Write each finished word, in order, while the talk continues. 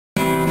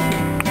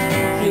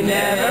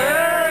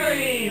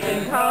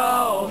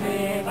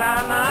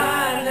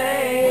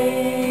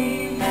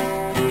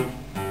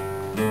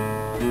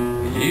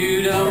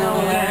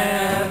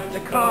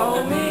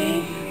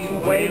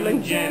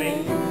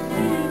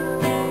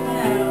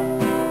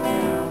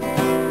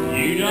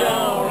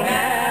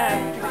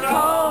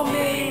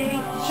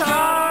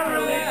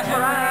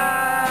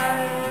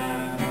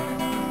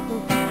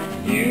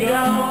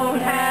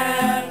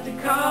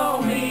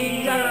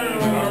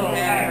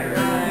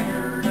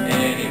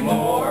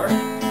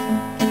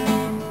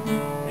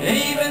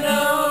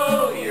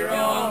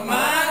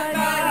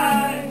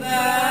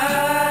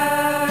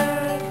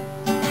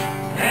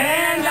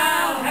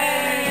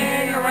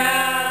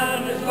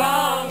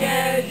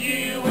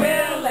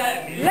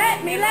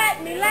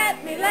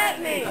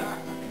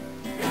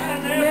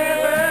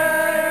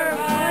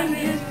Never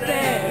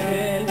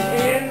understand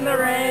in the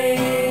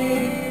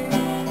rain.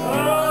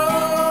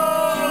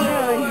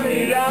 Oh,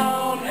 you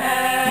don't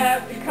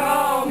have to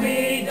call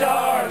me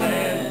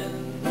darling,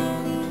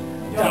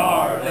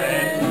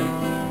 darling.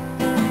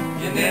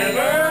 You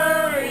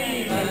never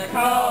even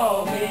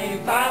call me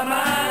by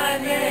my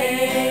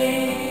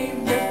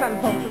name. There's some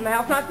folks in the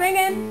house not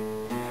singing.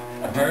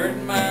 I've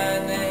heard my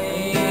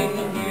name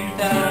a few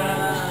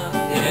times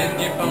in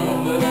your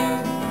phone book.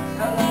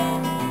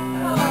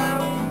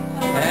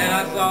 And I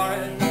saw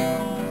it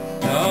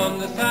on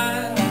the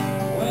sign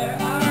where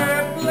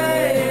our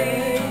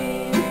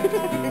place.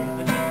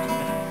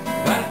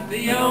 But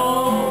the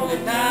only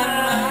time I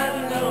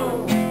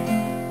know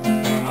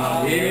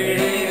I'll hear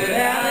it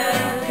out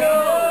and go.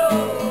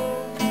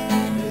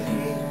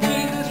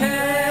 Jesus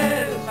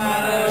has a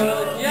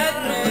final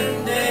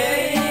judgment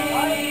day.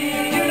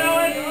 You know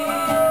it.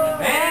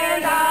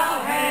 And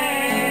I'll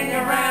hang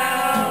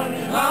around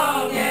as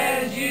long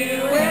as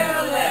you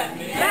will let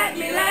me. Let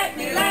me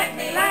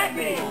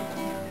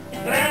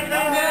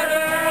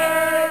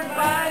never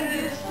find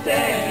you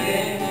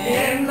standing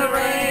in the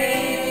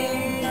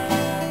rain.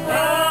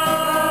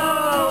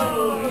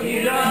 Oh,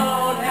 you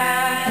don't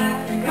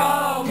have to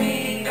call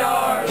me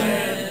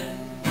darling,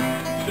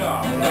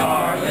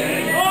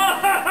 darling.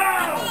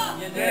 Oh,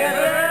 you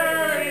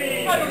never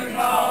even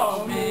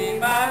call me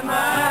by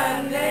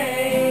my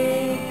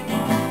name.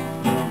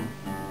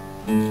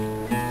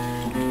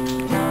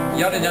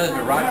 Y'all didn't know that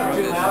the Roger wrote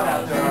this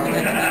song.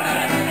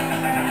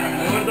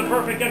 It was the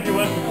perfect country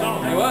western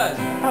song. He was.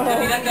 He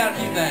left out a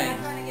few things.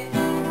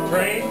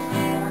 Train,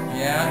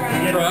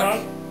 Yeah. get Trucks.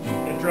 drunk,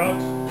 get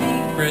drugs,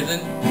 Prison.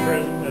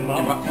 prison, and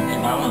mama. Your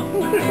mama.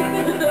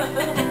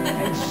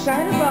 And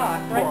shine a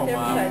box right Poor there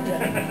mom. beside you.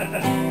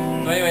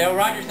 So anyway, old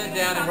Roger sat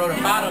down and wrote a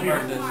final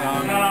verse of this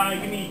song.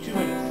 Give me 2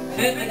 minutes.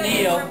 Sid and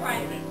Neil,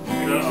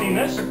 Have you seen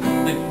this?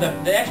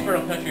 the expert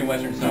on country and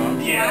western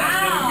songs. Yeah, it's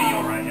gonna be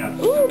alright,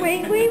 yeah. Ooh,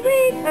 wait.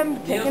 I'm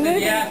Neil taking said,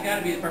 it. yeah, it's got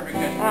to be the perfect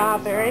country. Ah,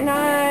 very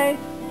nice.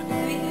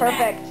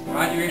 Perfect.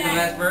 Roger, you ready for the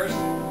last verse?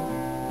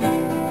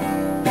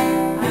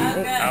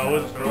 I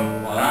was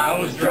drunk. I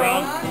was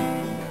drunk.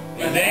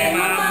 The day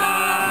my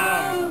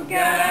mom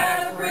got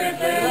out of prison.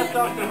 Let's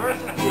talk to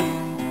verses.